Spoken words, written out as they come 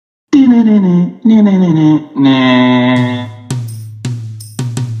Brady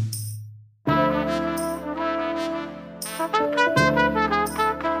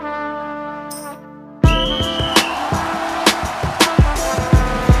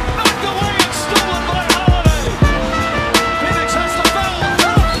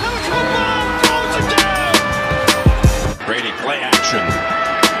play action.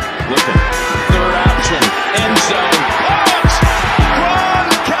 Looking. Third option. End zone.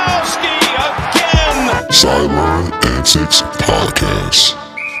 Gronkowski again. Sideline Antics Podcast.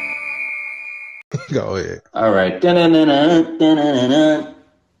 Go ahead. All right.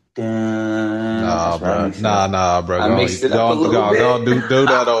 Nah, bro. I mixed it up a little bit. Don't do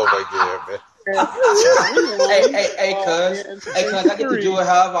that over again, man. Hey, cuz, I get to do it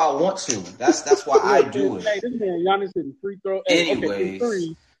however I want to. That's why I do it. Hey, this man Giannis hitting free throw. Anyways, okay,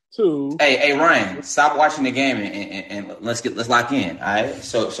 3, 2. Hey, Ryan, stop watching the game and let's lock in. All right.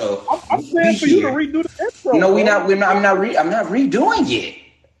 So I'm saying for you to redo the intro. No, I'm not redoing it.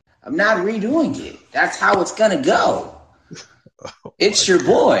 I'm not redoing it. That's how it's gonna go. It's your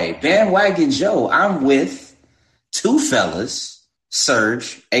boy, Bandwagon Joe. I'm with two fellas,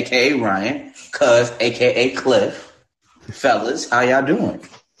 Serge, aka Ryan, Cuz, aka Cliff. Fellas, how y'all doing?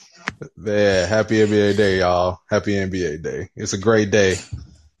 Yeah, happy NBA Day, y'all. Happy NBA Day. It's a great day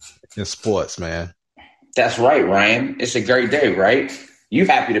in sports, man. That's right, Ryan. It's a great day, right? You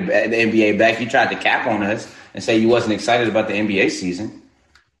happy to the NBA back. You tried to cap on us and say you wasn't excited about the NBA season.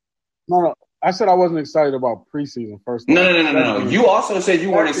 No. I said I wasn't excited about preseason first. No. You also said you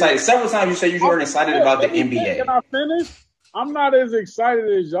weren't excited. Several times you said you weren't excited about the NBA. Can I finish? I'm not as excited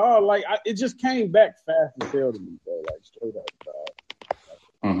as y'all. Like, it just came back fast as hell to me, bro. Like, straight up.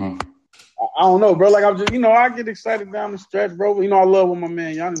 I don't know, bro. Like, I'm just, I get excited down the stretch, bro. But, I love what my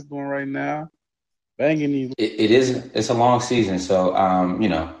man Giannis doing right now. Banging these. It's a long season. So,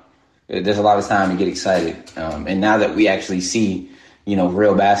 there's a lot of time to get excited. And now that we actually see,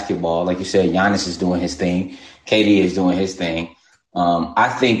 real basketball, like you said, Giannis is doing his thing. KD is doing his thing. I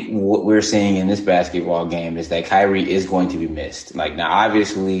think what we're seeing in this basketball game is that Kyrie is going to be missed. Like, now,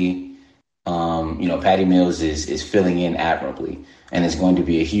 obviously, Patty Mills is filling in admirably, and it's going to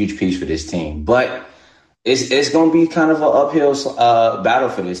be a huge piece for this team. But it's going to be kind of an uphill battle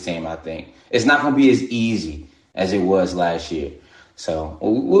for this team, I think. It's not going to be as easy as it was last year. So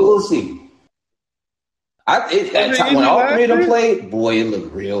we'll see. When all three of them played, boy, it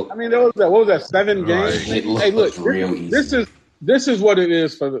looked real. I mean, what was that 7 games? It looked real easy. This is what it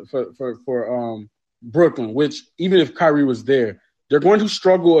is for Brooklyn. Which even if Kyrie was there, they're going to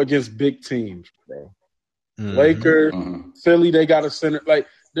struggle against big teams, bro. Mm-hmm. Lakers, Philly, they got a center. Like,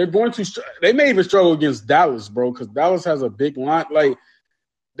 they're going to. They may even struggle against Dallas, bro, because Dallas has a big line. Like,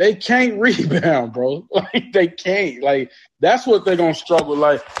 they can't rebound, bro. Like, they can't. Like, that's what they're gonna struggle.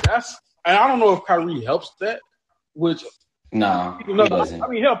 Like, and I don't know if Kyrie helps that, which no, he doesn't. I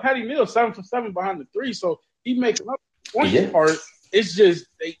mean, hell, Patty Mills 7 for 7 behind the three, so he makes another point part. It's just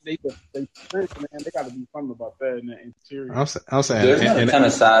they man, they got to do something about that in the interior. I'm saying there's not a ton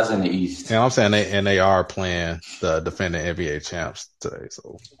of size in the East. And I'm saying they are playing the defending NBA champs today.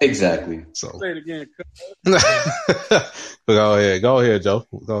 So exactly. So say it again. Go ahead, Joe.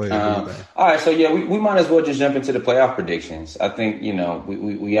 Go ahead. All right, so yeah, we might as well just jump into the playoff predictions. I think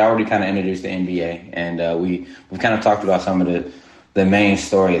we already kind of introduced the NBA, and we kind of talked about some of the main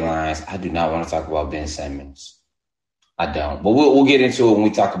storylines. I do not want to talk about Ben Simmons. I don't, but we'll get into it when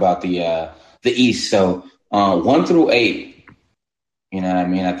we talk about the East. So 1 through 8, you know what I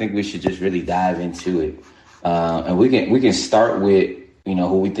mean. I think we should just really dive into it, and we can start with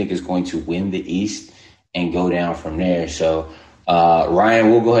who we think is going to win the East and go down from there. So Ryan,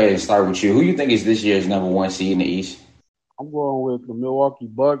 we'll go ahead and start with you. Who do you think is this year's number 1 seed in the East? I'm going with the Milwaukee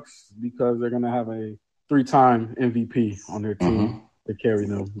Bucks because they're going to have a 3-time MVP on their team. To carry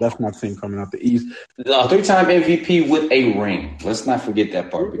them. That's my team coming out the East. A 3-time MVP with a ring. Let's not forget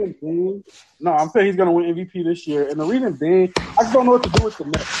that part. No, I'm saying he's going to win MVP this year. And the reason being, I just don't know what to do with the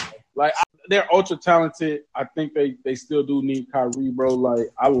Nets. Like, they're ultra talented. I think they still do need Kyrie, bro.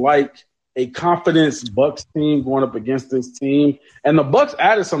 Like, I like a confidence Bucks team going up against this team. And the Bucks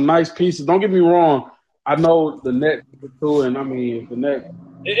added some nice pieces. Don't get me wrong. I know the Nets too, and I mean the Nets.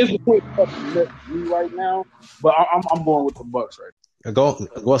 It's a quick Nets right now, but I'm going with the Bucks right now.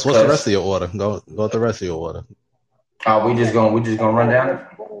 What's the rest of your order? Go with the rest of your order. We just gonna run down it.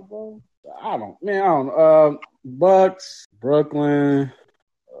 I don't know. Bucks, Brooklyn.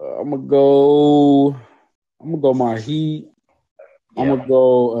 I'm gonna go my Heat. Yeah. I'm gonna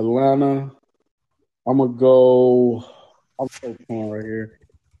go Atlanta. I'm so torn right here.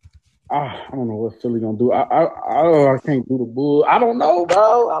 I don't know what Philly gonna do. I can't do the Bulls. I don't know,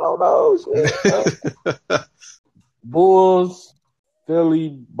 bro. I don't know. Shit, Bulls,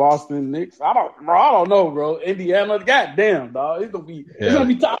 Philly, Boston, Knicks. I don't know, bro. Indiana, goddamn, dog. It's gonna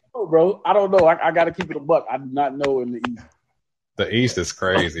be top, bro. I don't know. I gotta keep it a buck. I do not know in the East. The East is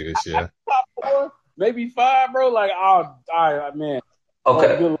crazy this year. Top 4, maybe 5, bro. Like, man.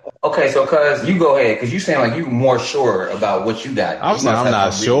 Okay. So, cause you go ahead, cause you sound like you more sure about what you got. I'm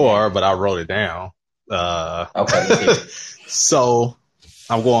not sure, but I wrote it down. Okay. So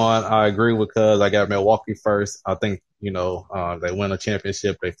I agree with Cuz. I got Milwaukee first. I think, they win a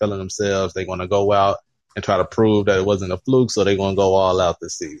championship. They feeling themselves. They're going to go out and try to prove that it wasn't a fluke. So they're going to go all out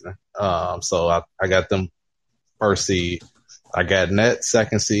this season. So I got them first seed. I got Nets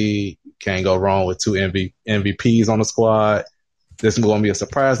second seed. Can't go wrong with 2 MVPs on the squad. This is going to be a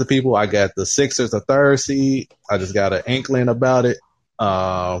surprise to people. I got the Sixers, the third seed. I just got an inkling about it.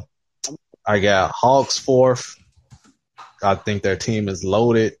 I got Hawks fourth. I think their team is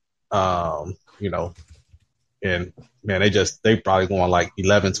loaded. And man, they probably going like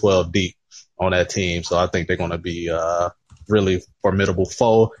 11, 12 deep on that team. So I think they're going to be really formidable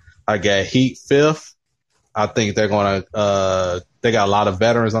foe. I got Heat fifth. I think they're going to they got a lot of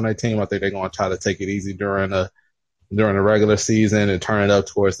veterans on their team. I think they're going to try to take it easy during the regular season and turn it up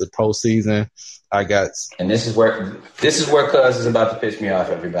towards the postseason. And this is where Cuz is about to piss me off,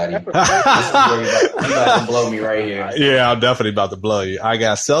 everybody. This is where you about to blow me right here. Yeah, I'm definitely about to blow you. I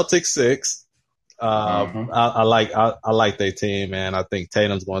got Celtics 6. I like their team, man. I think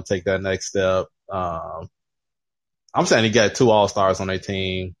Tatum's going to take that next step. I'm saying he got 2 All-Stars on their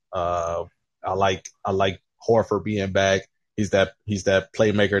team. I like Horford being back. He's that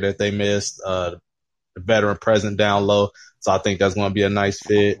playmaker that they missed. The veteran present down low. So I think that's going to be a nice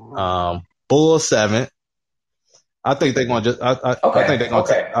fit. Bulls 7. I think they're going to just. I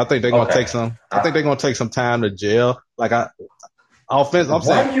think they're going to take some time to gel. Like offense.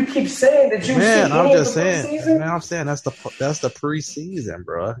 Why do you keep saying that you? Man, I'm just saying. Man, I'm saying that's the preseason,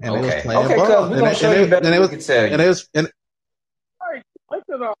 bro. And they was playing ball.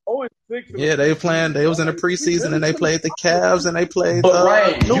 Yeah, they were playing. They was in the preseason and they played the Cavs and they played. But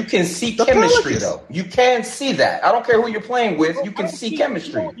Ryan, you can see chemistry though. You can see that. I don't care who you're playing with. You can see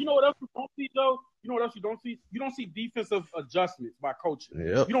chemistry. You know what else you don't see though? You know what else you don't see? You don't see defensive adjustments by coaches.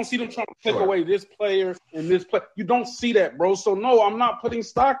 Yep. You don't see them trying to take away this player and this player. You don't see that, bro. So no, I'm not putting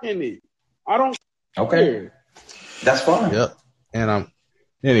stock in it. I don't. Okay, that's fine. Yep. And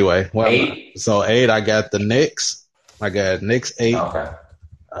anyway. Well, 8. So 8. I got the Knicks. I got Knicks 8. Okay.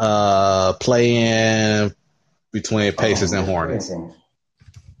 Playing between Pacers and Hornets.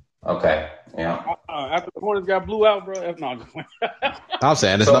 Okay. Yeah. After the Hornets got blew out, bro. That's not. I'm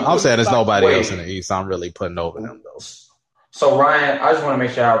saying it's nobody else in the East. I'm really putting over them though. So Ryan, I just want to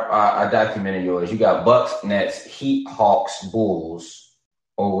make sure I documented yours. You got Bucks, Nets, Heat, Hawks, Bulls,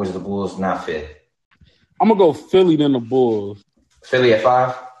 or was the Bulls not fifth? I'm gonna go Philly then the Bulls. Philly at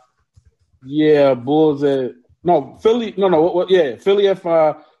 5. Yeah, Bulls at Philly. Yeah, Philly at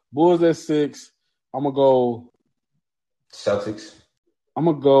 5. Bulls at 6. I'm gonna go Celtics. I'm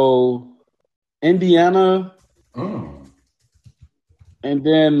gonna go Indiana, and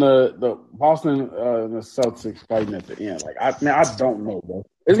then the Boston and the Celtics fighting at the end. Like I don't know, bro.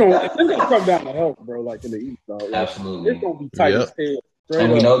 It's gonna come down to health, bro. Like in the East, though. Like, absolutely, it's gonna be tight as hell.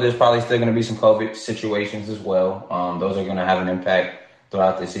 And we know there's probably still gonna be some COVID situations as well. Those are gonna have an impact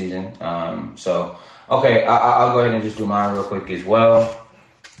throughout the season. So okay, I'll go ahead and just do mine real quick as well.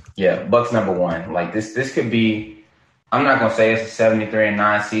 Yeah, Bucks number 1. Like this could be. I'm not gonna say it's a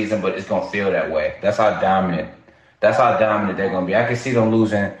 73-9 season, but it's gonna feel that way. That's how dominant they're gonna be. I can see them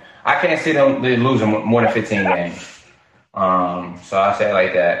losing. I can't see them losing more than 15 games. So I say it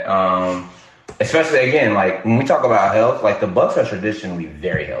like that. Especially again, like when we talk about health, like the Bucks are traditionally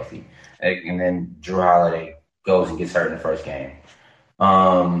very healthy, and then Jrue Holiday goes and gets hurt in the first game.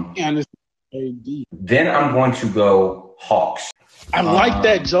 Then I'm going to go Hawks. I like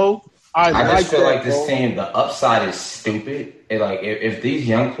that, Joe. I just feel like this team, the upside is stupid. If these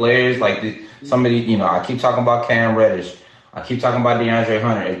young players, like somebody, I keep talking about Cam Reddish, I keep talking about DeAndre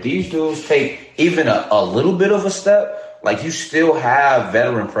Hunter. If these dudes take even a little bit of a step, like you still have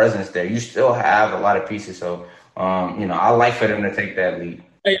veteran presence there. You still have a lot of pieces. So, I like for them to take that lead.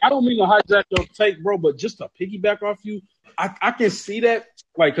 Hey, I don't mean to hijack your take, bro, but just to piggyback off you, I can see that,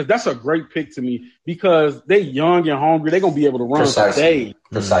 like, because that's a great pick to me because they young and hungry. They're going to be able to run today.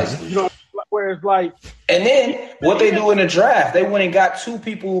 Precisely. You know, whereas, like... And then what they do in the draft, they went and got 2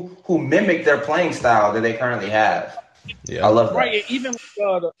 people who mimic their playing style that they currently have. Yeah, I love that. Right, and even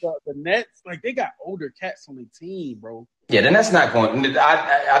the Nets, like they got older cats on their team, bro. Yeah, then that's not going.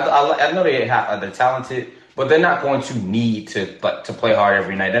 I know they're talented, but they're not going to need to play hard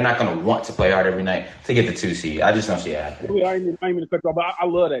every night. They're not going to want to play hard every night to get the 2 seed. I just don't see it happening. I ain't even cut you off, but I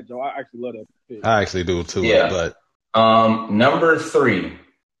love that, Joe. I actually love that. I actually do too. Yeah. But number 3,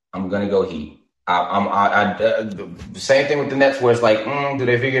 I'm gonna go Heat. Same thing with the Nets, where it's like, do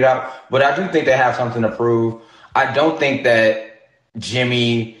they figure it out? But I do think they have something to prove. I don't think that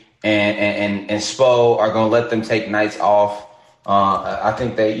Jimmy and Spo are going to let them take nights off. I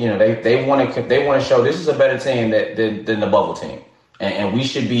think they want to show this is a better team than the bubble team, and we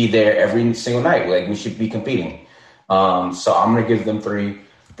should be there every single night. Like we should be competing. So I'm going to give them 3.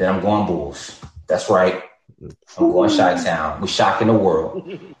 Then I'm going Bulls. That's right. I'm going Chi-Town. We're shocking the world.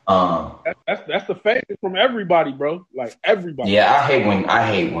 That's the favorite from everybody, bro. Like everybody. Yeah, I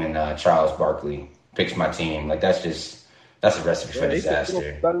hate when Charles Barkley picks my team. Like that's a recipe for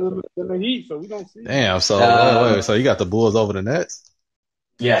disaster. Better than the Heat, so we don't see. Damn. So wait, so you got the Bulls over the Nets?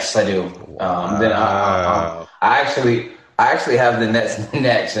 Yes, I do. Then I actually have the Nets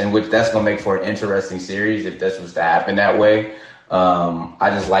next, in which that's going to make for an interesting series if this was to happen that way.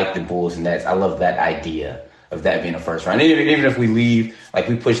 I just like the Bulls Nets. I love that idea of that being a first round. Even if we leave, like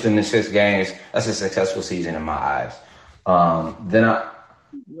we push them to 6 games, that's a successful season in my eyes. Then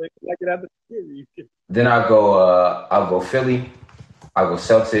I'll go Philly. I'll go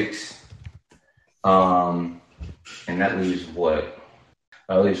Celtics. And that leaves what?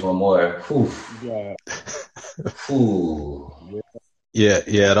 At least one more. Yeah.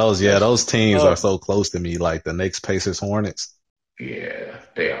 Those teams are so close to me, like the Knicks, Pacers, Hornets. Yeah,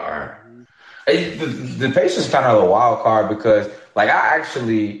 they are. The Pacers kind of a wild card because, like, I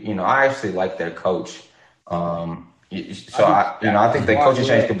actually like their coach. I think the coaching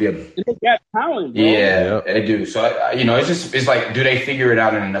change could be a. They got talent, bro. Yeah, they do. So it's like, do they figure it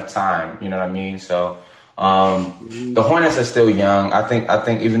out in enough time? You know what I mean? So, the Hornets are still young. I think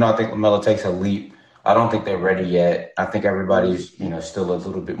even though I think LaMelo takes a leap, I don't think they're ready yet. I think everybody's still a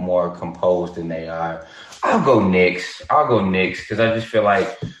little bit more composed than they are. I'll go Knicks because I just feel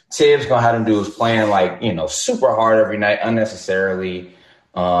like Tibbs gonna have them dudes playing like super hard every night unnecessarily.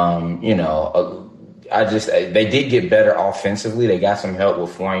 They did get better offensively. They got some help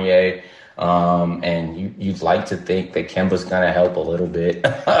with Fournier, and you'd like to think that Kemba's gonna help a little bit.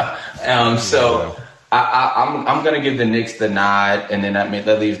 So I'm gonna give the Knicks the nod, and then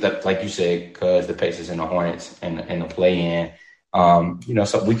that leaves that, like you said, because the Pacers and the Hornets and the play in.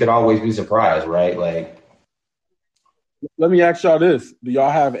 So we could always be surprised, right? Like. Let me ask y'all this. Do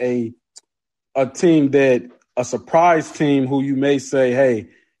y'all have a team a surprise team who you may say, hey,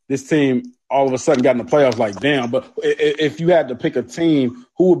 this team all of a sudden got in the playoffs like, damn. But if you had to pick a team,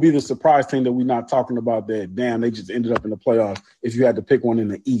 who would be the surprise team that we're not talking about that, damn, they just ended up in the playoffs if you had to pick one in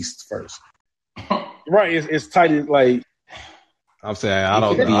the East first? Right. It's tight. Like, I'm saying I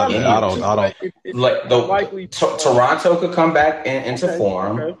don't. Like Toronto could come back into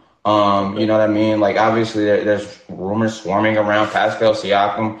form. Okay. You know what I mean? Like, obviously, there's rumors swarming around Pascal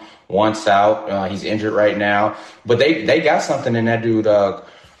Siakam wants out. He's injured right now. But they got something in that dude.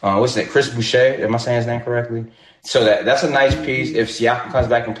 What's it? Chris Boucher? Am I saying his name correctly? So that's a nice piece. If Siakam comes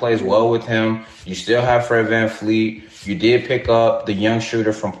back and plays well with him, you still have Fred VanVleet. You did pick up the young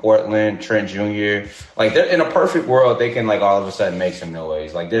shooter from Portland, Trent Jr. Like, they're in a perfect world, they can, like, all of a sudden make some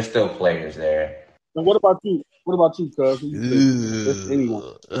noise. Like, there's still players there. And what about you? What about you, cuz? Anyone?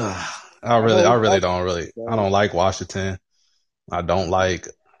 I don't like Washington. I don't like.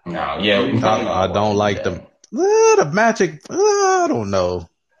 No, yeah, I don't like the Magic. I don't know.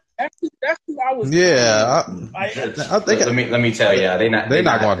 That's who I was. Yeah, I think. Let me tell you, they're not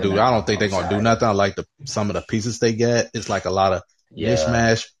going to do. I don't think they're going to do nothing. I like some of the pieces they get. It's like a lot of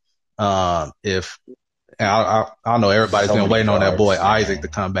mishmash. I know everybody's been waiting on that boy Isaac to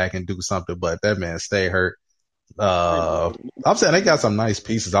come back and do something, but that man stay hurt. I'm saying they got some nice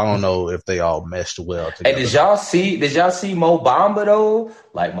pieces. I don't know if they all meshed well together. Hey, did y'all see Mo Bamba though?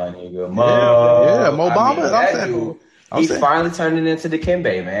 Like my nigga Mo. Yeah, Mo Bamba. He's finally turning into the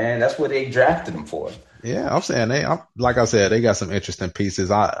Dikembe, man. That's what they drafted him for. Yeah, I'm saying like I said, they got some interesting pieces.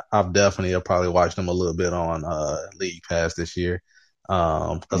 I've definitely probably watched them a little bit on League Pass this year.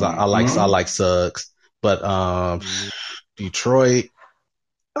 Because I like Suggs. But Detroit,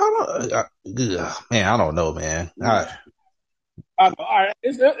 I don't know, man. It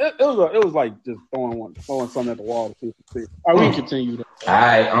was like just throwing something at the wall to see. All right, we continue. All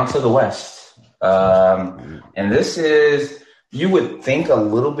right, on to the West. And this is, you would think a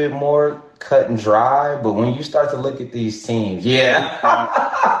little bit more cut and dry, but when you start to look at these teams,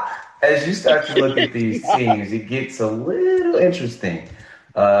 as you start to look at these teams, it gets a little interesting.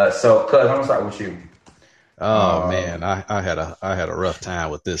 So, Cuz, I'm gonna start with you. Oh man, I had a rough time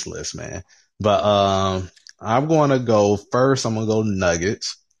with this list, man. But I'm going to go first. I'm going to go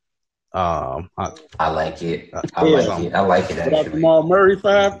Nuggets. I like it. I like it actually. Jamal Murray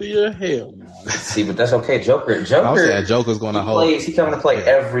for half the year? Hell no. See, but that's okay. Joker. I'm saying Joker's going to hold. He's coming to play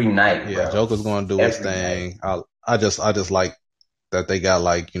every night. Yeah, bro. Joker's going to do his thing. I just like that they got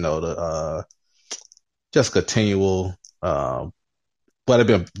like the just continual. But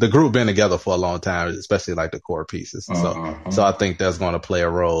the group been together for a long time, especially like the core pieces. So I think that's going to play a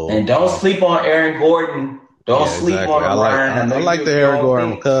role. And don't sleep on Aaron Gordon. Don't sleep on Ryan. I like the Aaron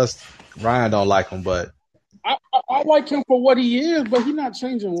Gordon because Ryan don't like him, but I like him for what he is, but he's not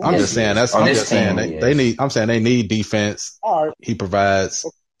changing. I'm just saying they need. I'm saying they need defense. All right. He provides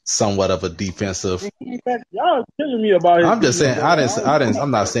somewhat of a defensive. Y'all killing me about it. I'm just saying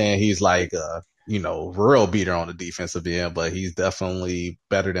I'm not saying he's like real beater on the defensive end, but he's definitely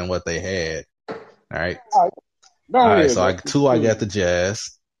better than what they had. All right. All right. So I got the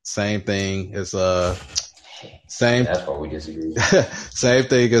Jazz. Same thing as same. That's what we disagree. Same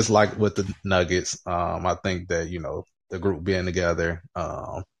thing as like with the Nuggets. I think that the group being together.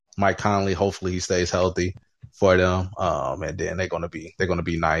 Mike Conley, hopefully he stays healthy for them. And then they're gonna be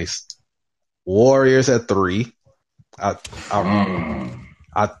nice. Warriors at 3.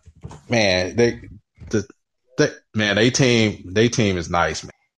 Man, they team is nice,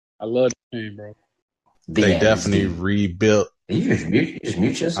 man. I love the team, bro. They definitely rebuilt. You just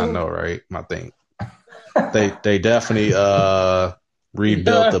mute yourself. I know, right? My thing. They definitely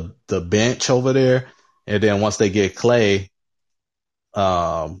rebuilt the bench over there, and then once they get Clay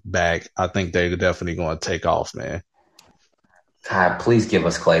back, I think they're definitely going to take off, man. God, please give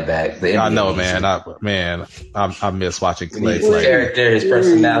us Clay back. I know, man. I miss watching Clay play. His character, his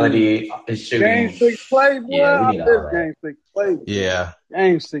personality, his shooting. Game 6 Clay, boy. Yeah, we need all that. Game 6 Clay. Yeah.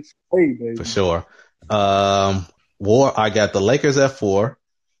 Game 6 Clay, baby. For sure. I got the Lakers at 4.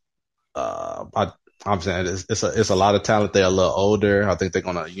 I'm saying it's a lot of talent. They're a little older. I think they're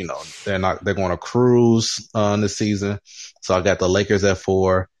gonna, they're gonna cruise this season. So I got the Lakers at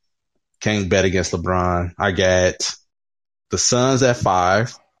 4. Can't bet against LeBron. I got the Suns at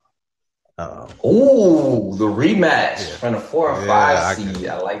 5. Ooh, the rematch from the 4 and 5 seed.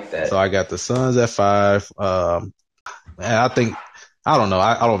 I like that. So I got the Suns at 5. And I don't know.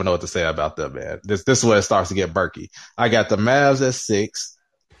 I don't even know what to say about them, man. This is where it starts to get murky. I got the Mavs at 6.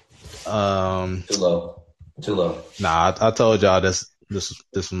 Too low. Nah, I told y'all this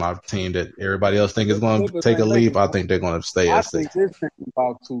is my team that everybody else think is going to take a leap. I think they're going to stay at 6. I think this thing is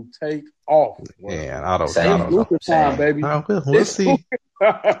about to take off. Man, I don't know. Time, baby. We'll see.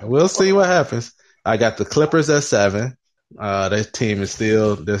 We'll see what happens. I got the Clippers at 7. This team is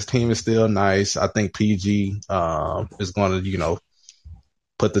still nice. I think PG is going to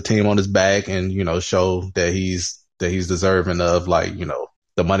put the team on his back and show that he's deserving of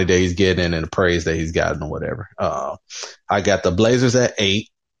the money that he's getting and the praise that he's gotten or whatever. I got the Blazers at 8.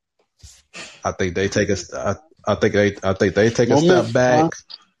 I think they take a step back.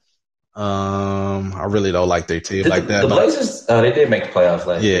 I really don't like their team like that. The Blazers, they did make the playoffs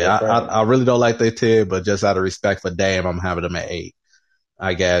last year. Yeah, I really don't like their team, but just out of respect for Dame, I'm having them at 8.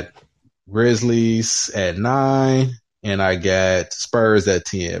 I got Grizzlies at 9, and I got Spurs at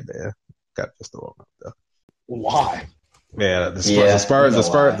 10, man. Got just the wrong number. Why? Yeah, the Spurs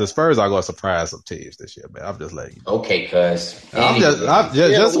are going to surprise some teams this year, man. I'm just letting you know. Okay, cuz. Just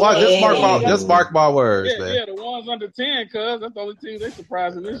mark my words, man. Yeah, the ones under 10, cuz that's the only team they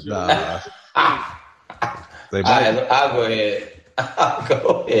surprising this year. Nah. I'll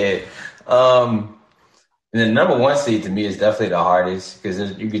go ahead. The number 1 seed to me is definitely the hardest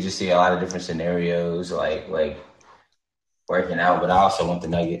because you could just see a lot of different scenarios like working out, but I also want the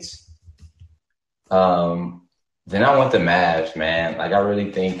Nuggets. Then I want the Mavs, man. Like I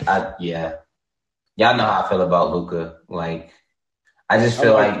really think y'all know how I feel about Luka. Like I just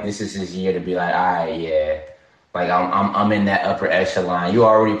feel like this is his year to be like, all right, yeah. Like I'm in that upper echelon. You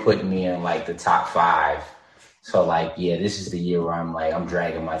already put me in like the top 5. So like, yeah, this is the year where I'm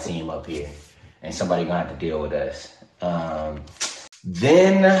dragging my team up here and somebody gonna have to deal with us.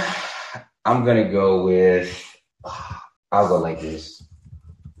 Then I'm gonna go with I'll go like this.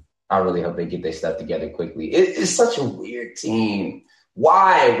 I really hope they get their stuff together quickly. It's such a weird team.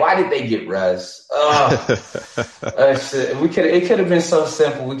 Why? Why did they get Russ? It could have been so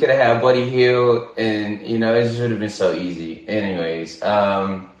simple. We could have had Buddy Hield, and it should have been so easy. Anyways,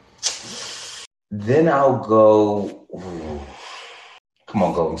 then I'll go. Come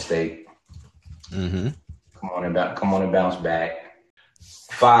on, Golden State. Mm-hmm. Come on and bounce back.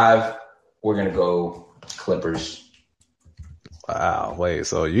 5, we're going to go Clippers. Wow, wait,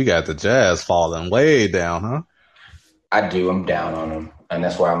 so you got the Jazz falling way down, huh? I do. I'm down on them, and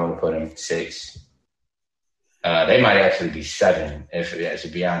that's why I'm going to put them 6. They might actually be 7, to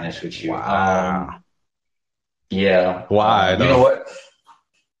be honest with you. Wow. Yeah. Why? You know what?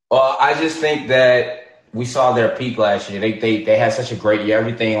 Well, I just think that we saw their peak last year. They had such a great year.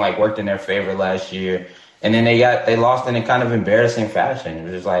 Everything like worked in their favor last year, and then they lost in a kind of embarrassing fashion. It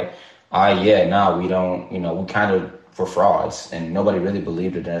was just like, we don't. We kind of were frauds, and nobody really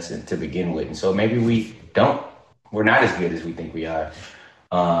believed in us to begin with. And so maybe we're not as good as we think we are.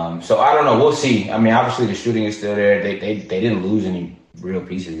 So I don't know. We'll see. I mean, obviously the shooting is still there. They didn't lose any real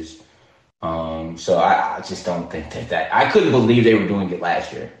pieces. So I just don't think that I couldn't believe they were doing it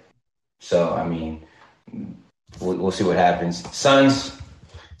last year. So I mean, we'll see what happens. Suns.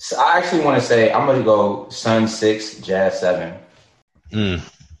 So I actually want to say I'm going to go Suns 6, Jazz 7.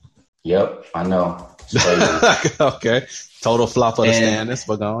 Yep, I know. Okay, total flop of the standings,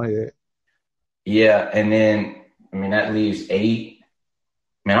 but go ahead. Yeah, and then that leaves 8.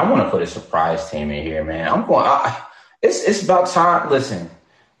 Man, I want to put a surprise team in here, man. It's about time. Listen,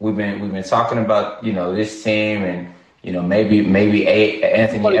 we've been talking about this team, and maybe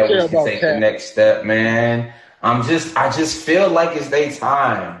Anthony Edwards can take the next step, man. I just feel like it's their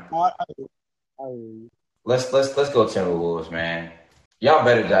time. Let's go Timberwolves, man. Y'all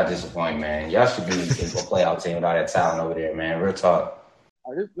better not disappoint, man. Y'all should be a playoff team with all that talent over there, man. Real talk.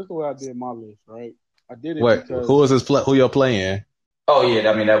 This is the way I did my list, right? I did it. Wait, who is this? Who you're playing? Oh yeah,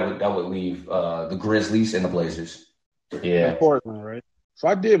 that would leave the Grizzlies and the Blazers. Yeah, Portland, right? So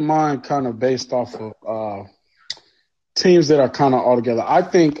I did mine kind of based off of teams that are kind of all together. I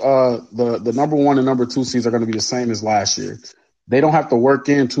think the number 1 and number 2 seeds are going to be the same as last year. They don't have to work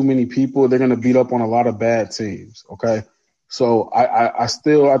in too many people. They're going to beat up on a lot of bad teams. Okay, so I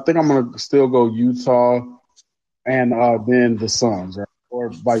think I'm going to still go Utah and then the Suns, right? Or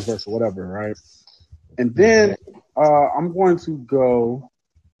vice versa, whatever, right? And then I'm going to go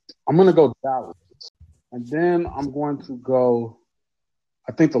Dallas. And then I'm going to go,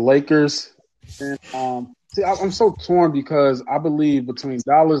 I think the Lakers. And I'm so torn because I believe between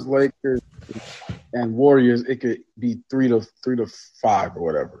Dallas, Lakers, and Warriors, it could be 3 to 5 or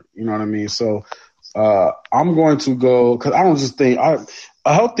whatever. You know what I mean? So I'm going to go because I don't just think a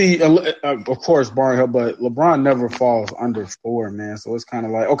healthy, of course, barring help, but LeBron never falls under 4, man. So it's kind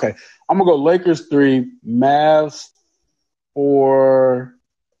of like, okay, I'm gonna go Lakers 3, Mavs 4,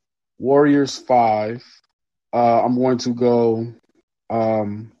 Warriors 5. I'm going to go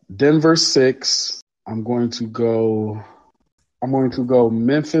Denver 6. I'm going to go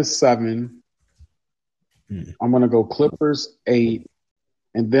Memphis 7. I'm going to go Clippers 8,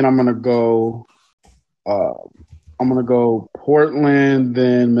 and then I'm going to go Portland,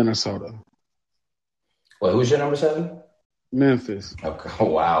 then Minnesota. Wait, who's your number 7? Memphis. Okay. Oh,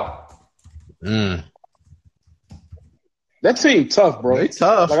 wow. That team tough, bro. They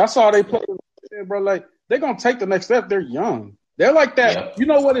tough. Like I saw they play, bro. Like they're gonna take the next step. They're young. They're like that. Yep. You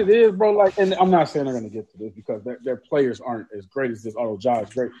know what it is, bro? Like, and I'm not saying they're gonna get to this because their players aren't as great as this. Although Ja is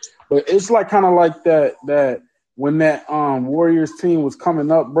great, but it's like kind of like that when that Warriors team was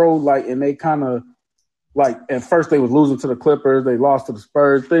coming up, bro. Like, and they kind of like at first they was losing to the Clippers, they lost to the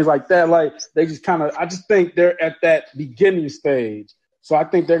Spurs, things like that. Like they just kind of. I just think they're at that beginning stage. So I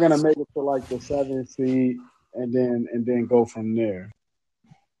think they're gonna make it to like the 7th seed. And then go from there.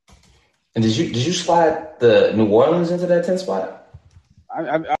 And did you slide the New Orleans into that 10th spot?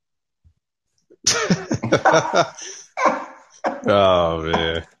 Oh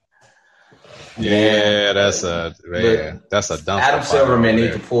man, yeah, that's a dump. Adam Silverman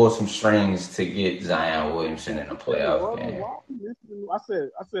needs to pull some strings to get Zion Williamson in a playoff game. I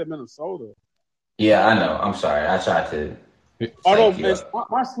said Minnesota. Yeah, I know. I'm sorry. I tried to.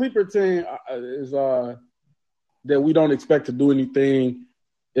 My sleeper team is that we don't expect to do anything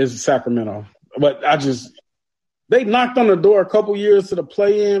is Sacramento. But they knocked on the door a couple years to the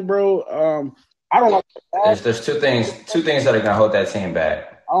play-in, bro. I don't like there's two things that are gonna hold that team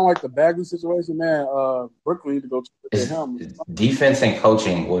back. I don't like the Bagley situation, man. Brooklyn need to go to him. Defense and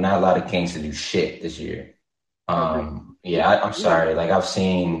coaching will not allow the Kings to do shit this year. I'm sorry. Like I've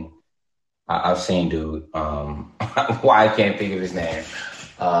seen dude. Why I can't think of his name.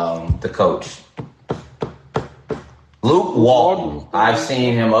 The coach. Luke Walton. I've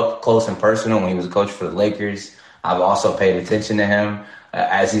seen him up close and personal when he was a coach for the Lakers. I've also paid attention to him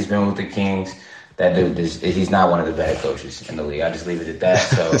as he's been with the Kings. That dude, he's not one of the bad coaches in the league. I just leave it at that.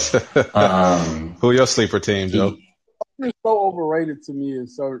 So, who your sleeper team, Joe? He's so overrated to me in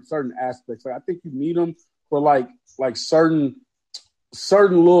certain aspects. Like I think you need him for like certain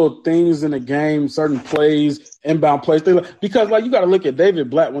certain little things in the game, certain plays, inbound plays. Because, like, you got to look at David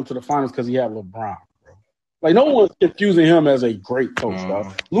Blatt went to the finals because he had LeBron, bro. Like, no one's confusing him as a great coach,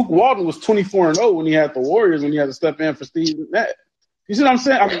 dog. Luke Walton was 24-0 when he had the Warriors, when he had to step in for Steve Nash. You see what I'm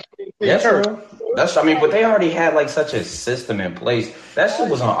saying? But they already had, like, such a system in place. That shit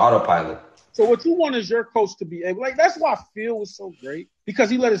was on autopilot. So what you want is your coach to be able, like, that's why Phil was so great, because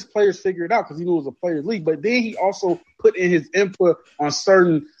he let his players figure it out because he knew it was a players' league. But then he also put in his input on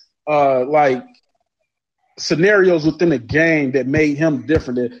certain, like, scenarios within the game that made him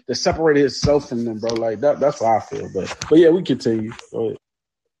different, that separated himself from them, bro. Like, that's how I feel. But yeah, we continue. Go ahead.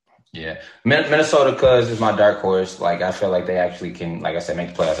 Yeah. Minnesota, cuz, is my dark horse. Like, I feel like they actually can, like I said,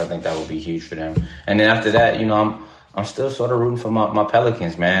 make the playoffs. I think that would be huge for them. And then after that, you know, I'm still sort of rooting for my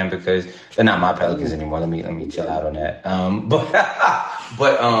Pelicans, man, because they're not my Pelicans anymore. Let me chill out on that.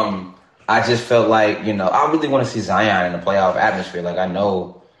 But I just felt like, you know, I really want to see Zion in the playoff atmosphere. Like, I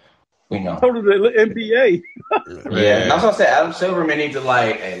know, you know. Go to the NBA. Yeah. And I was going to say, Adam Silverman needs to,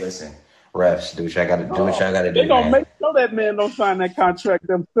 like, hey, listen, refs, do what y'all got to do. They're going to make sure that man don't sign that contract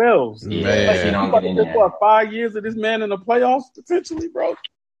themselves. Yeah. Like, you don't get in there. What, 5 years of this man in the playoffs, potentially, bro?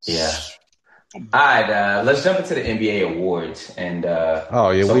 Yeah. All right, let's jump into the NBA awards. And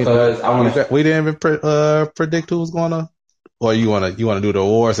we didn't even predict who was going to, or you want to do the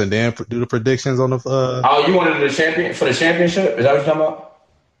awards and then do the predictions on the. You want to do the championship? Is that what you're talking about?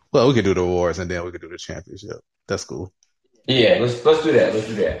 Well, we could do the awards and then we could do the championship. That's cool. Yeah, let's do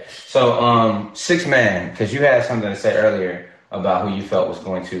that. So, six man, because you had something to say earlier about who you felt was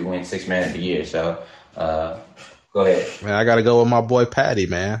going to win six man of the year. So, go ahead. Man, I got to go with my boy Patty,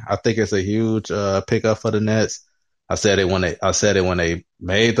 man. I think it's a huge pickup for the Nets. I said it when they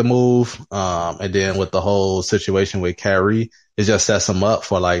made the move. And then with the whole situation with Kyrie, it just sets him up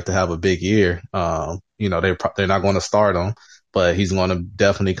for like to have a big year. You know, they're not going to start him, but he's going to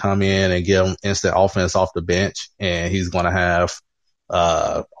definitely come in and give him instant offense off the bench. And he's going to have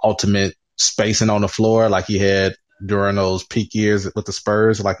ultimate spacing on the floor like he had during those peak years with the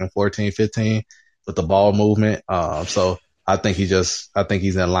Spurs, like in 14, 15. With the ball movement. So I think he's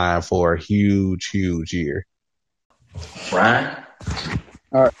in line for a huge, huge year. Brian?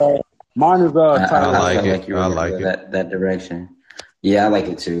 All right. Mine is I like that direction. Yeah, I like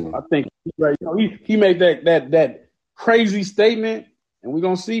it too. I think he made that crazy statement, and we're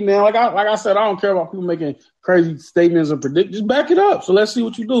gonna see, man. Like I said, I don't care about people making crazy statements and predict. Just back it up. So let's see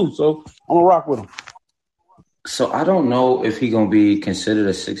what you do. So I'm gonna rock with him. So I don't know if he's gonna be considered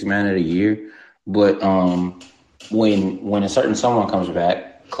a sixth man of the year. But when a certain someone comes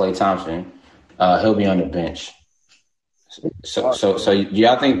back, Klay Thompson, he'll be on the bench. So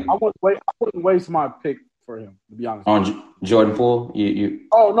y'all think I wouldn't waste my pick for him, to be honest. On Jordan Poole, you.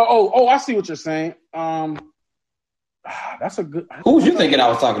 Oh no! I see what you're saying. That's a good. Who was you thinking I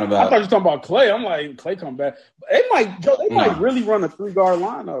was talking about? I thought you were talking about Klay. I'm like, Klay come back. They might really run a 3-guard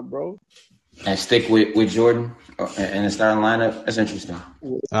lineup, bro. And stick with Jordan in the starting lineup. That's interesting. I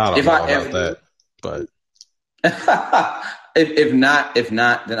don't know about that. But if not,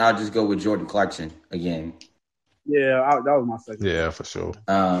 then I'll just go with Jordan Clarkson again. Yeah, that was my second. Yeah, for sure.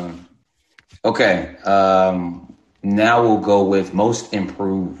 Okay. Now we'll go with most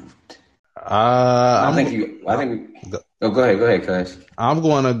improved. Go ahead, cuz. I'm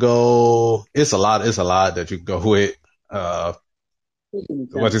going to go. It's a lot that you can go with.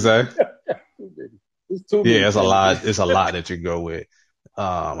 What you say? It's a lot. It's a lot that you can go with.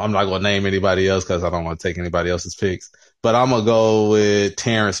 I'm not going to name anybody else because I don't want to take anybody else's picks. But I'm going to go with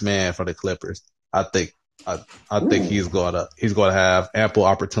Terrence Mann for the Clippers. I think he's going to have ample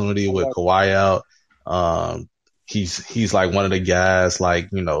opportunity with Kawhi out. He's like one of the guys, like,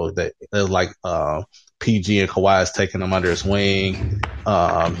 you know, that like PG and Kawhi is taking him under his wing.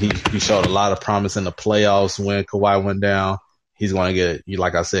 He showed a lot of promise in the playoffs when Kawhi went down. He's going to get,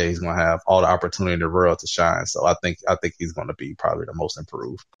 like I said, he's going to have all the opportunity in the world to shine. So I think he's going to be probably the most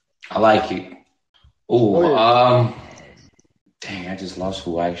improved. I like it. Dang, I just lost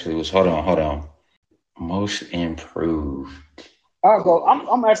who actually was. Hold on. Most improved.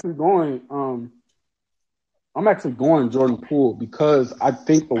 I'm actually going. I'm actually going Jordan Poole because I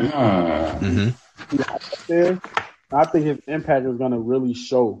think there. I think his impact is going to really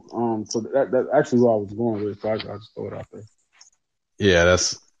show. So that's actually who I was going with. So I just throw it out there. Yeah,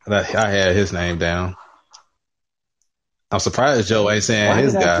 I had his name down. I'm surprised Joe ain't saying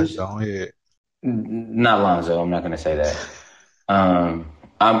his guy. Go ahead. Not Lonzo. I'm not going to say that.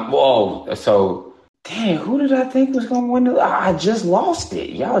 So damn, who did I think was going to win? I just lost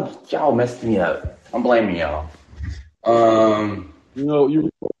it. Y'all messed me up. I'm blaming y'all. You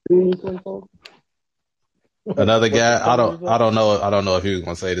play for? Another guy, I don't know if he was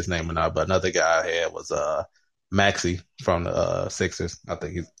gonna say this name or not, but another guy I had was Maxey from the Sixers. I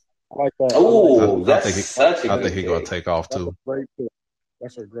think he's. I like that. Oh, I think he's gonna take off too.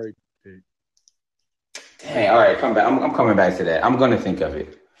 That's a great pick. Dang, all right, come back. I'm coming back to that. I'm gonna think of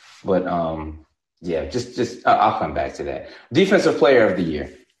it, but yeah, just I'll come back to that. Defensive Player of the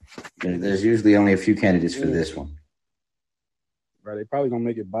Year. There's usually only a few candidates for this one. Right, they probably gonna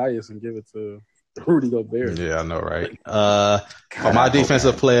make it biased and give it to Rudy Gobert. Yeah, I know, right? For my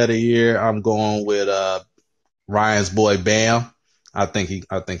Defensive Player of the Year, I'm going with Ryan's boy Bam. I think he's.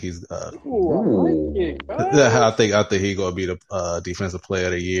 I think he's gonna be the Defensive Player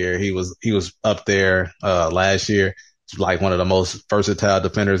of the Year. He was up there last year, like one of the most versatile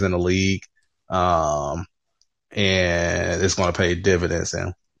defenders in the league. And it's going to pay dividends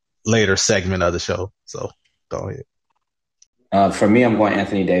in later segment of the show. So go ahead. For me, I'm going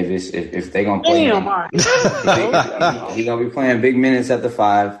Anthony Davis. If they're going to play him, he's going to be playing big minutes at the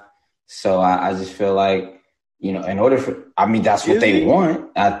 5. So I just feel like, in order for, that's what they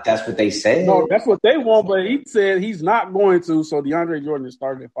want. That's what they said. No, that's what they want, but he said he's not going to. So DeAndre Jordan is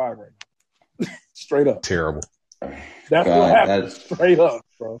starting at 5 right now. Straight up. Terrible. That's what happened. Straight up,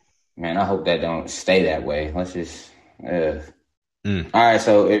 bro. Man, I hope that don't stay that way. Let's just. All right,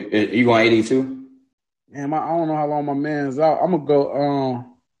 so if you going 82? Man, I don't know how long my man's out. I'm gonna go.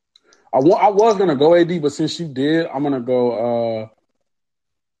 I was gonna go AD, but since you did, I'm gonna go.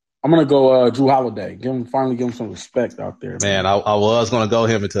 Drew Holiday. Finally give him some respect out there. Man, I was gonna go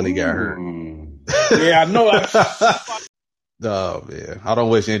him until he got hurt. Yeah, I know. Oh man, I don't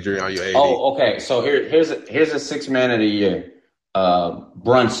wish injury on you, AD. Oh, okay. So here's a 6 man of the year.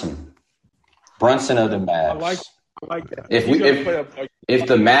 Brunson of the Mavs. I like that. If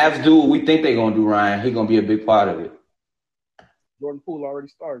the Mavs do what we think they're gonna do, Ryan, he's gonna be a big part of it. Jordan Poole already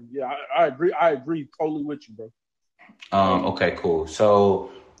started. Yeah, I agree. I agree totally with you, bro. Okay, cool.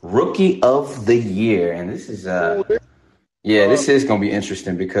 So Rookie of the Year, and this is this is gonna be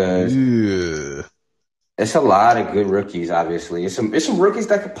interesting because it's a lot of good rookies. Obviously, it's some rookies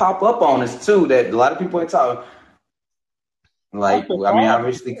that could pop up on us too. That a lot of people ain't talking. Like,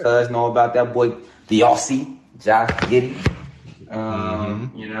 obviously, cuz know about that boy, the Aussie, Josh Giddey.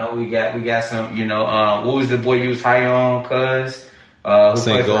 We got some. What was the boy you was high on, cuz? Who plays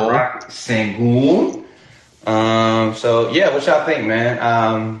for the Rockets? Sengun. So yeah, what y'all think,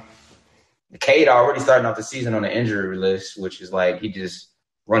 man? Cade already starting off the season on the injury list, which is like he just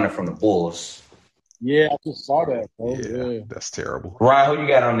running from the Bulls. Yeah, I just saw that, bro. Yeah, that's terrible. Ryan, who you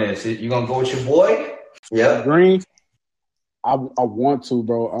got on this? You gonna go with your boy? Yeah, Green. I want to,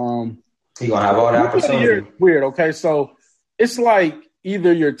 bro. He gonna have all that opportunity. Weird. Okay, so it's like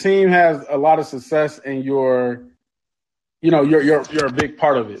either your team has a lot of success and you're a big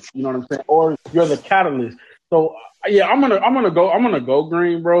part of it. You know what I'm saying? Or you're the catalyst. So yeah, I'm gonna go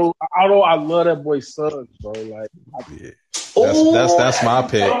Green, bro. Although I love that boy Suggs, bro. Like, that's my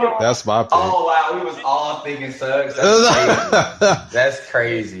pick. That's my pick. Oh wow, we was all thinking Suggs. That's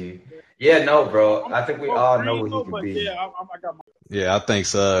crazy. Yeah, no, bro. I think we all know what he could be. Yeah, I think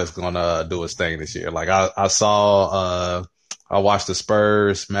Suggs gonna do his thing this year. Like I saw, I watched the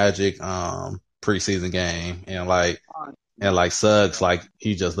Spurs Magic preseason game, and like Suggs, like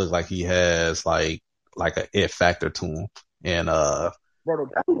he just looks like he has like an it factor to him. And bro,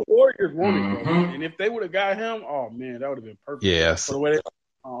 the Warriors wanted him, and if they would have got him, oh man, that would have been perfect. Yes. For the way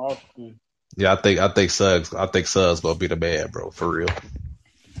yeah, I think Suggs gonna be the man, bro, for real.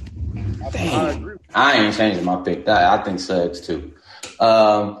 I ain't changing my pick. I think Suggs too.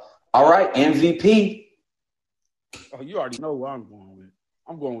 All right, MVP. Oh, you already know who I'm going with.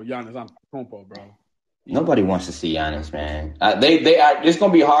 I'm going with Giannis Antetokounmpo, bro. Nobody wants to see Giannis, man. It's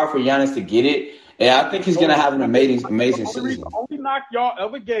gonna be hard for Giannis to get it, and I think he's gonna have an amazing season. The only knock y'all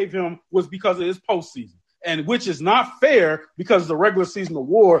ever gave him was because of his postseason, and which is not fair because the regular season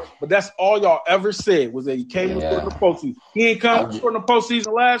award. But that's all y'all ever said was that he came in the postseason. He ain't come in the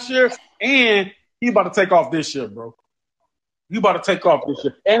postseason last year, and he about to take off this year, bro. You about to take off this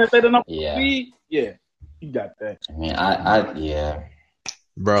year, and if they the number three, he got that. I mean,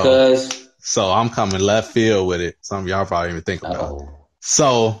 bro. So I'm coming left field with it. Some of y'all probably even think about it.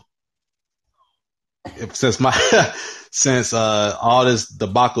 So since all this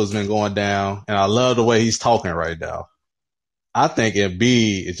debacle has been going down, and I love the way he's talking right now, I think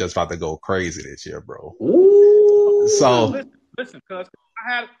Embiid is just about to go crazy this year, bro. Ooh. So listen, cuz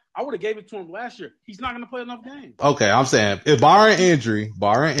I would have gave it to him last year. He's not going to play enough games. Okay, I'm saying if barring injury,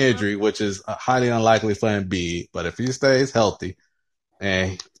 which is highly unlikely for Embiid, but if he stays healthy,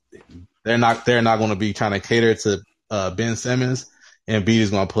 and they're not going to be trying to cater to Ben Simmons, Embiid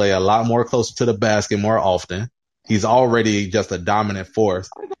is going to play a lot more closer to the basket more often. He's already just a dominant force.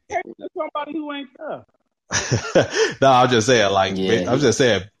 That's somebody who ain't tough. No, I'm just saying, I'm just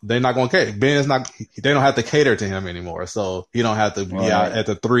saying, they're not going to cater. They don't have to cater to him anymore. So he don't have to be out at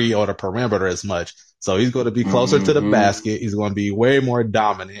the 3 or the perimeter as much. So he's going to be closer to the basket. He's going to be way more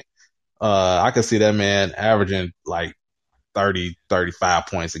dominant. I can see that man averaging like 30, 35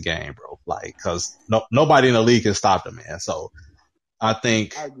 points a game, bro. Like, cause nobody in the league can stop the man. So I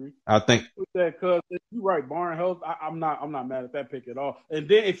agree. I think with that, cuz you're right, Barnhouse. I'm not mad at that pick at all. And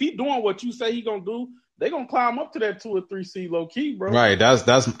then if he doing what you say he gonna do, they gonna climb up to that 2 or 3 seed low key, bro. Right.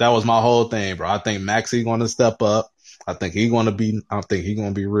 That was my whole thing, bro. I think Maxey gonna step up. I think he's gonna be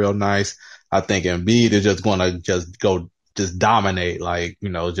real nice. I think Embiid is just gonna just dominate, like,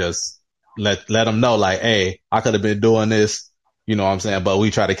 just let them know, like, hey, I could have been doing this, you know what I'm saying, but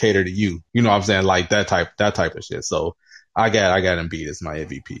we try to cater to you. You know what I'm saying? Like that type of shit. So I got Embiid as my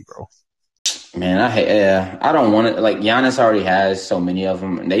MVP, bro. Man, I don't want it. Like, Giannis already has so many of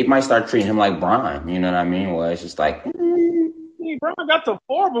them. And they might start treating him like Bron. You know what I mean? Where it's just like, Bron got to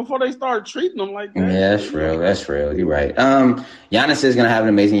 4 before they started treating him like that. Yeah, that's real. You're right. Giannis is gonna have an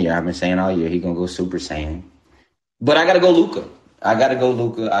amazing year. I've been saying all year he's gonna go Super Saiyan. But I gotta go Luka. I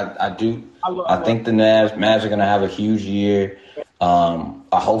do. I think the Mavs are gonna have a huge year.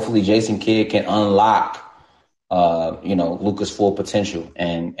 Hopefully Jason Kidd can unlock Luka's full potential,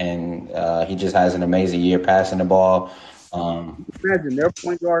 and he just has an amazing year passing the ball. Imagine their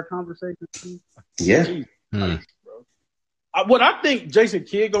point guard conversation. Yeah. What I think Jason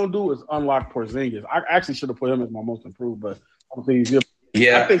Kidd gonna do is unlock Porzingis. I actually should have put him as my most improved, but I don't think he's good.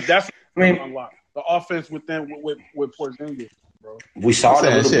 Yeah, I think that's unlock the offense with Porzingis, bro. We saw it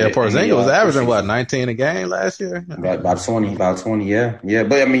a little bit. Porzingis was averaging 19 a game last year. About 20, yeah.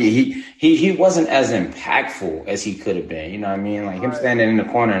 But I mean, he wasn't as impactful as he could have been. You know what I mean? Like him standing in the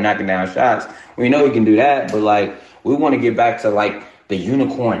corner and knocking down shots. We know he can do that, but like we want to get back to like the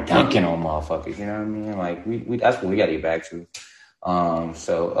unicorn dunking on motherfuckers. You know what I mean? Like we that's what we got to get back to. Okay.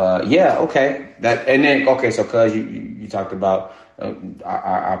 So cuz you talked about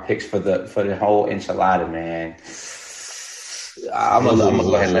our picks for the whole enchilada, man. I'm gonna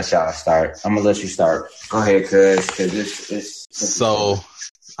go ahead and let y'all start. I'm gonna let you start. Go ahead, cuz this. So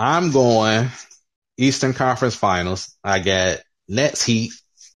I'm going Eastern Conference Finals. I got Nets Heat.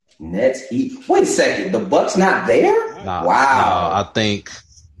 Wait a second, the Bucks not there? Wow. No, I think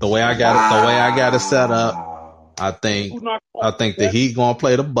the way I got it set up, I think the Heat gonna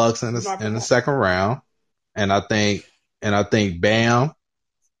play the Bucks in the second round, and I think Bam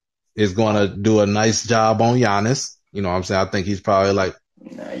is gonna do a nice job on Giannis. You know what I'm saying? I think he's probably like,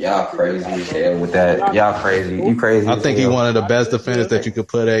 y'all crazy as hell with that. Y'all crazy. You crazy. I think he's one of the best defenders that you could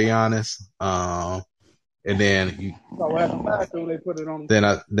put at Giannis. And then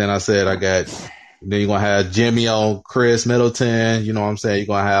I said then you're gonna have Jimmy on Chris Middleton. You know what I'm saying? You're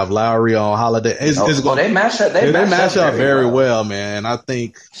gonna have Lowry on Holiday. They match up. They match up very well, man. I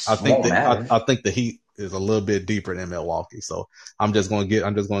think the Heat is a little bit deeper than Milwaukee, so I'm just gonna get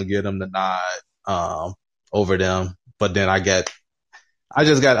them the nod over them. But then I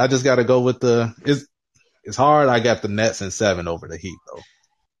just got to go with it's hard. I got the Nets in 7 over the Heat though.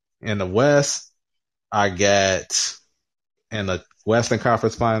 In the West, I got in the Western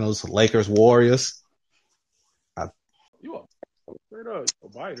Conference Finals, Lakers Warriors. You are straight up a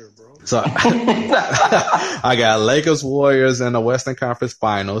biter, bro. So I got Lakers Warriors in the Western Conference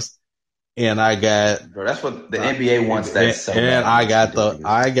Finals, and I got that's what the NBA wants. I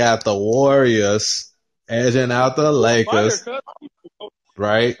got the Warriors edging out the Lakers,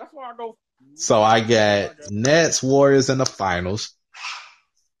 right? That's why I go. So I got Nets Warriors in the finals,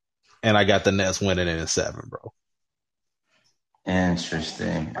 and I got the Nets winning it in 7, bro.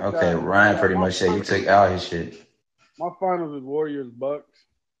 Interesting. Okay, Ryan pretty much said you took all his shit. My finals is Warriors Bucks.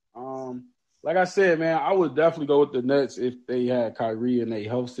 Like I said, man, I would definitely go with the Nets if they had Kyrie in a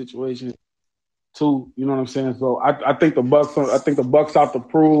health situation too. You know what I'm saying? So I think the Bucks out to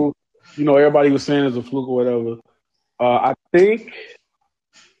prove. You know, everybody was saying it's a fluke or whatever. I think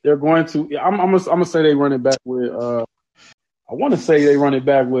they're going to. I'm gonna say they run it back with. I want to say they run it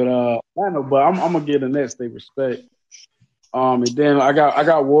back with Atlanta, but I'm gonna give the Nets they respect. And then I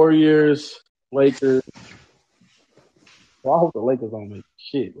got Warriors, Lakers. Well, I hope the Lakers don't make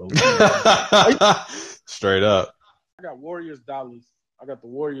shit. Straight up. I got Warriors, Dallas. I got the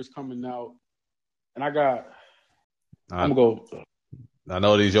Warriors coming out, and I'm gonna go. I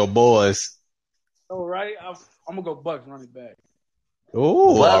know these your boys. All right, I'm gonna go Bucks running back.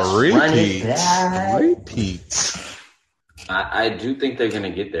 Oh, a repeat. Repeat. I do think they're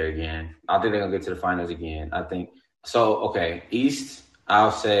gonna get there again. I think they're gonna get to the finals again. I think So, okay, East,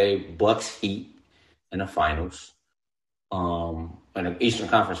 I'll say Bucks Heat in the finals. In the Eastern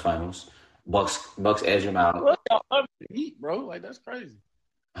Conference Finals. Bucks edge them out. Y'all love the Heat, bro. Like, that's crazy.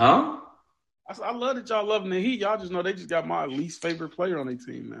 Huh? I love that y'all loving the Heat. Y'all just know they just got my least favorite player on their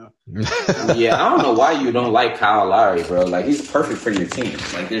team now. Yeah, I don't know why you don't like Kyle Lowry, bro. Like, he's perfect for your team.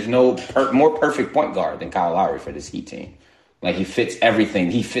 Like, there's no more perfect point guard than Kyle Lowry for this Heat team. Like, he fits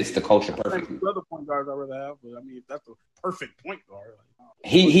everything. He fits the culture perfectly. The other point guards I'd rather have, but I mean, that's the perfect point guard.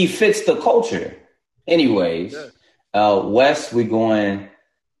 He fits the culture. Anyways, West, we going.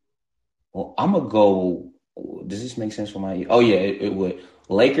 Well, I'm gonna go. Does this make sense for my? Oh yeah, it would.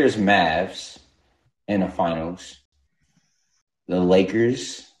 Lakers, Mavs in the finals. The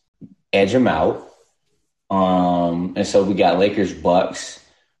Lakers edge them out. And so we got Lakers, Bucks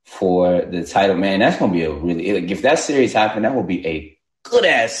for the title. Man, that's gonna be a really. If that series happened, that would be a good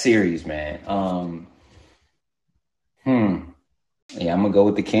ass series, man. Yeah, I'm gonna go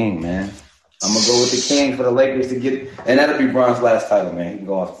with the King, man. I'm gonna go with the King for the Lakers to get, and that'll be Bron's last title, man. He can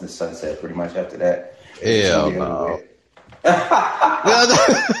go off to the sunset pretty much after that. Hell no.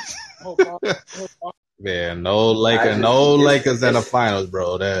 Man, no Lakers in the finals,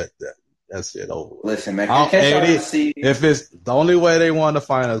 bro. That's it over. Listen, man, if it's the only way they won the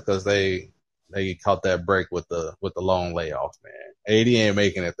finals because they caught that break with the long layoff, man. AD ain't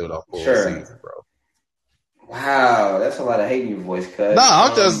making it through the full season, bro. Wow, that's a lot of hate in your voice, cuz. No,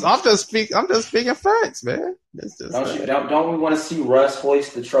 I'm just speaking facts, man. Don't we want to see Russ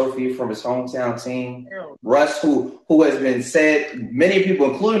hoist the trophy from his hometown team? Russ, who has been said, many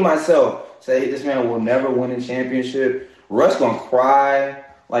people, including myself, say this man will never win a championship. Russ gonna cry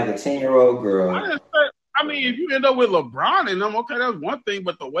like a 10-year-old girl. I mean, if you end up with LeBron and them, okay, that's one thing.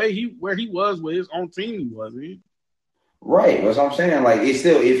 But the way where he was with his own team, he wasn't. Right, that's what I'm saying. Like, it's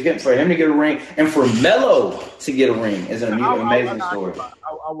still for him to get a ring and for Melo to get a ring is an amazing story.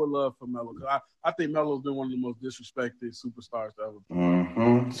 I would love for Melo because I think Melo's been one of the most disrespected superstars ever.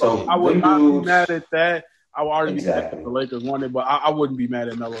 Mm-hmm. So I would not be mad at that. I would already be mad at the Lakers won it, but I wouldn't be mad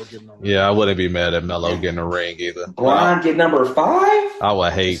at Melo getting a ring. Yeah, I wouldn't be mad at Melo getting a ring either. LeBron get number 5? I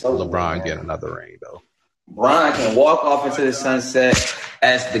would hate LeBron getting another ring though. Brian can walk off into the sunset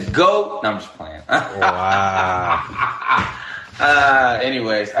as the GOAT. No, I'm just playing. Wow.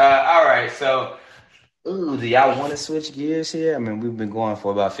 Anyways, all right. So, do y'all want to switch gears here? I mean, we've been going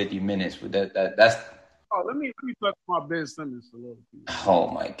for about 50 minutes, but that's. Oh, let me touch my Ben Simmons a little bit. Oh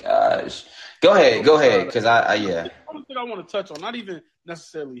my gosh, go ahead, because yeah. One thing I want to touch on, not even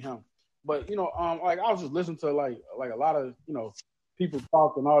necessarily him, but like I was just listening to like a lot of people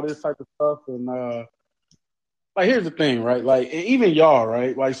talk and all this type of stuff, and like, here's the thing, right? Like, even y'all,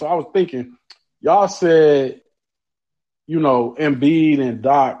 right? Like, so I was thinking, y'all said, Embiid and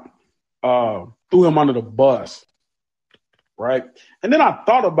Doc threw him under the bus, right? And then I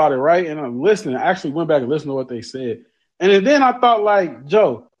thought about it, right? And I'm listening. I actually went back and listened to what they said. And then I thought, like,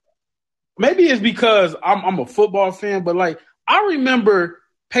 Joe, maybe it's because I'm a football fan, but, like, I remember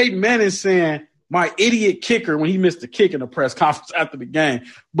Peyton Manning saying, my idiot kicker when he missed the kick in the press conference after the game.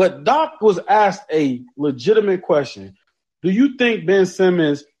 But Doc was asked a legitimate question. Do you think Ben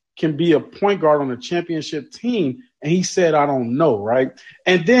Simmons can be a point guard on a championship team? And he said, I don't know, right?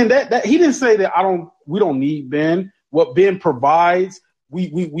 And then that he didn't say that we don't need Ben. What Ben provides,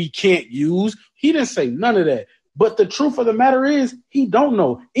 we can't use. He didn't say none of that. But the truth of the matter is he don't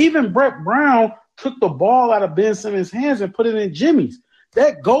know. Even Brett Brown took the ball out of Ben Simmons' hands and put it in Jimmy's.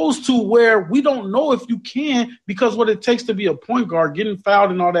 That goes to where we don't know if you can, because what it takes to be a point guard, getting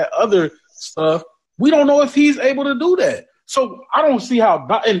fouled and all that other stuff, we don't know if he's able to do that. So I don't see how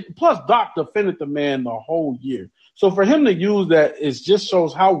Doc, and plus Doc defended the man the whole year. So for him to use that, it just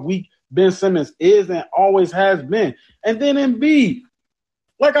shows how weak Ben Simmons is and always has been. And then Embiid,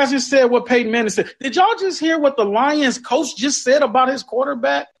 like I just said what Peyton Manning said. Did y'all just hear what the Lions coach just said about his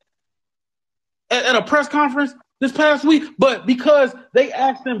quarterback at a press conference this past week? But because they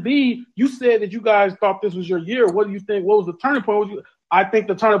asked Embiid, you said that you guys thought this was your year. What do you think? What was the turning point? I think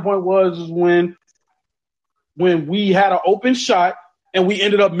the turning point was when we had an open shot and we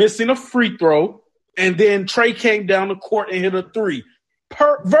ended up missing a free throw, and then Trey came down the court and hit a 3.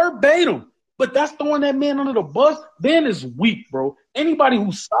 Verbatim. But that's throwing that man under the bus. Ben is weak, bro. Anybody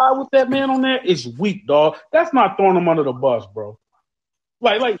who side with that man on there is weak, dog. That's not throwing him under the bus, bro.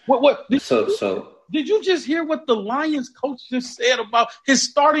 Like what? Did you just hear what the Lions coach just said about his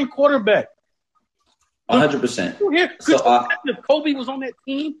starting quarterback? 100%. If Kobe was on that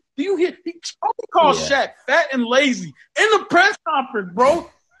team, do you hear? Kobe called Shaq fat and lazy in the press conference, bro.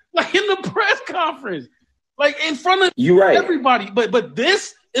 Like in the press conference, like in front of everybody. But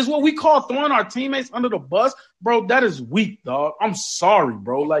this is what we call throwing our teammates under the bus, bro. That is weak, dog. I'm sorry,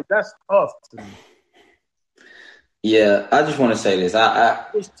 bro. Like, that's tough to me. Yeah, I just want to say this.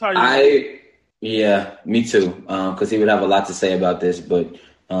 Yeah, me too. Because he would have a lot to say about this, but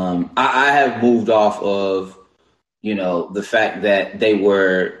I have moved off of, the fact that they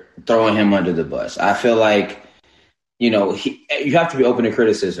were throwing him under the bus. I feel like, you have to be open to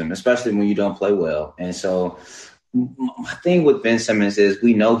criticism, especially when you don't play well. And so my thing with Ben Simmons is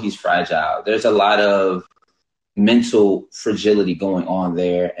we know he's fragile. There's a lot of mental fragility going on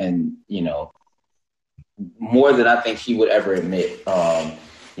there, and, more than I think he would ever admit.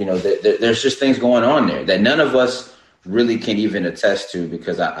 There's just things going on there that none of us really can even attest to,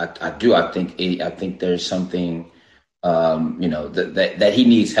 because I think there's something that he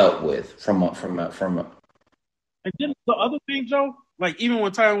needs help with from a. And then the other thing, Joe, like, even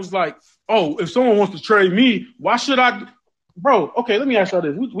when Tyron was like, "Oh, if someone wants to trade me, why should I?" Bro, okay, let me ask you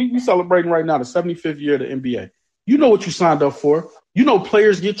this: we celebrating right now the 75th year of the NBA. You know what you signed up for. You know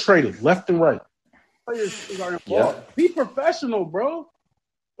players get traded left and right. Players are involved. Yeah. Be professional, bro.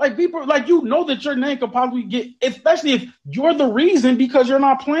 Like, that your name could possibly get, especially if you're the reason because you're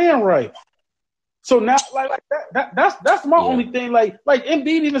not playing right. So now, that's my only thing. Like Embiid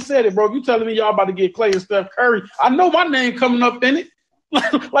even said it, bro. If you telling me y'all about to get Clay and Steph Curry, I know my name coming up in it.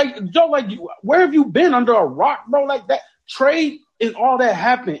 Joe, where have you been under a rock, bro? Like, that trade and all that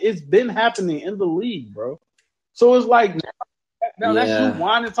happened. It's been happening in the league, bro. So it's like now that's you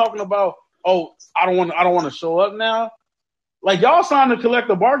whining, talking about, oh, I don't want to show up now. Like, y'all signed a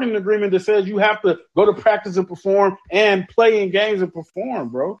collective bargaining agreement that says you have to go to practice and perform and play in games and perform,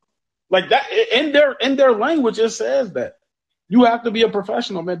 bro. Like, that in their language, it says that you have to be a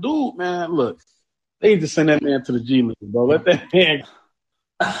professional, man. Dude, man, look, they need to send that man to the G League, bro. Let that man.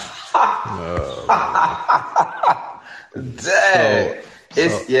 Dang.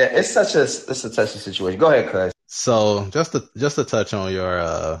 It's such a touchy situation. Go ahead, cuz. So just to touch on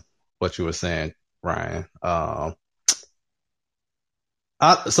your what you were saying, Ryan.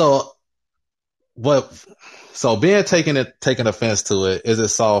 So being taking offense to it, is it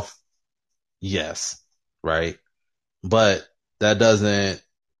soft? Yes, right. But that doesn't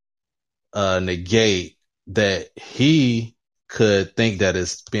negate that he could think that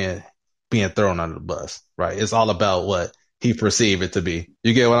it's being thrown under the bus, right? It's all about what he perceived it to be.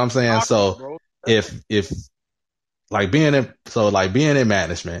 You get what I'm saying? So if being in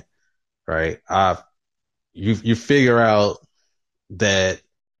management, right? You figure out that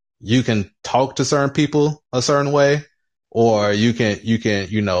you can talk to certain people a certain way, or you can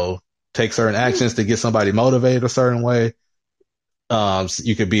take certain actions to get somebody motivated a certain way.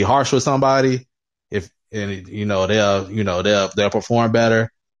 You could be harsh with somebody they'll perform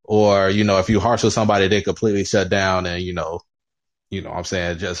better, or if you harsh with somebody, they completely shut down and what I'm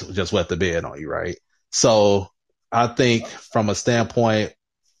saying, just wet the bed on you, right? So I think from a standpoint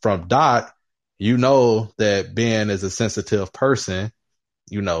from Doc, that Ben is a sensitive person,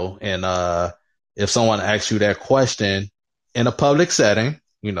 and if someone asks you that question in a public setting,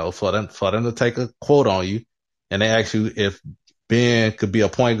 for them to take a quote on you, and they ask you if Ben could be a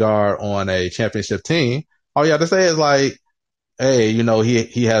point guard on a championship team, all you have to say is like, hey,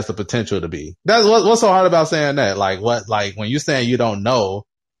 he has the potential to be. That's what's so hard about saying that. Like, when you're saying you don't know,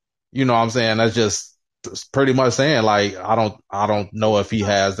 what I'm saying, that's just pretty much saying, like, I don't know if he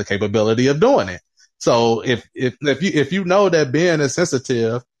has the capability of doing it. So if you know that Ben is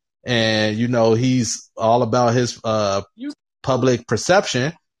sensitive and he's all about his public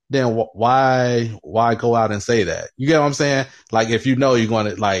perception, then why go out and say that? You get what I'm saying? Like, if you're going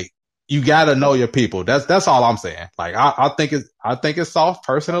to, like, you got to know your people. That's all I'm saying. Like, I think it's soft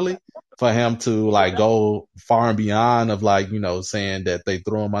personally for him to, like, go far and beyond of, like, saying that they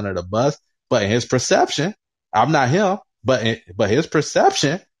threw him under the bus. But in his perception, I'm not him, but his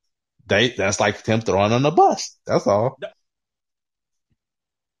perception, that's like him throwing on the bus. That's all.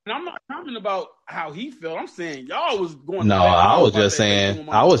 And I'm not commenting about how he felt. I'm saying y'all was going. No, I was just saying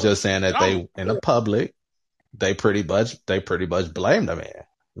that they, in the public, they pretty much blamed the man.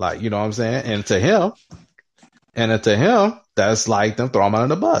 Like, what I'm saying? And to him, that's like them throwing him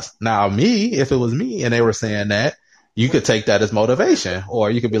under the bus. Now, if it was me and they were saying that, you could take that as motivation, or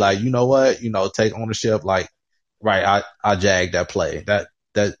you could be like, you know what, take ownership. Like, right, I jagged that play.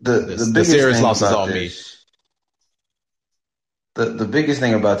 The serious loss is on me. The biggest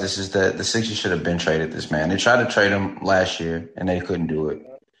thing about this is that the Sixers should have been traded this man. They tried to trade him last year, and they couldn't do it.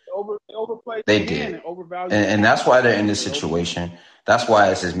 They did. And that's why they're in this situation. That's why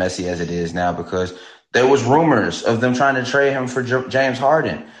it's as messy as it is now, because there was rumors of them trying to trade him for James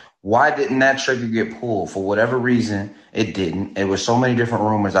Harden. Why didn't that trigger get pulled? For whatever reason, it didn't. It was so many different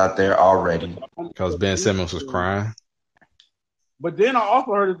rumors out there already. Because Ben Simmons was crying. But then I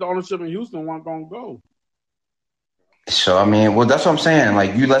also heard that the ownership in Houston wasn't going to go. So, I mean, well, that's what I'm saying.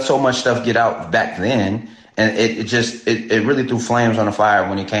 Like, you let so much stuff get out back then, and it really threw flames on the fire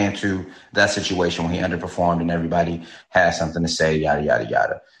when it came to that situation when he underperformed and everybody had something to say, yada, yada,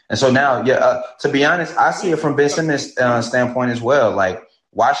 yada. And so now, to be honest, I see it from Ben Simmons' standpoint as well. Like,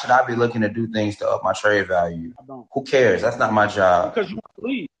 why should I be looking to do things to up my trade value? Who cares? That's not my job. Because you want to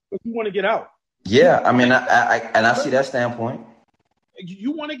leave. Because you want to get out. Yeah, I mean, I see that standpoint.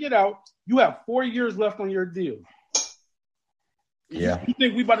 You want to get out. You have 4 years left on your deal. Yeah. You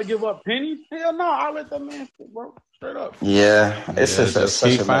think we about to give up pennies? Hell no, I'll let that man sit, bro. Straight up. Yeah. It's just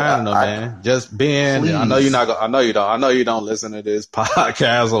keep finding them, man. Just being, please. I know you're not gonna, I know you don't listen to this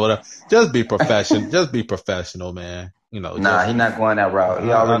podcast or whatever. Just be professional. Just be professional, man. You know. Nah, he's not going that route.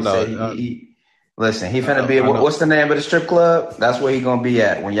 He already said listen, he finna be what's the name of the strip club? That's where he gonna be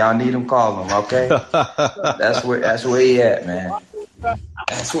at. When y'all need him, call him, okay? That's where he at, man.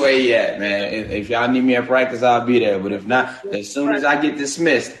 That's where he at, man. If y'all need me at practice, I'll be there. But if not, as soon as I get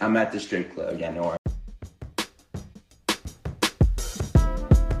dismissed, I'm at the strip club. Yeah, no worries.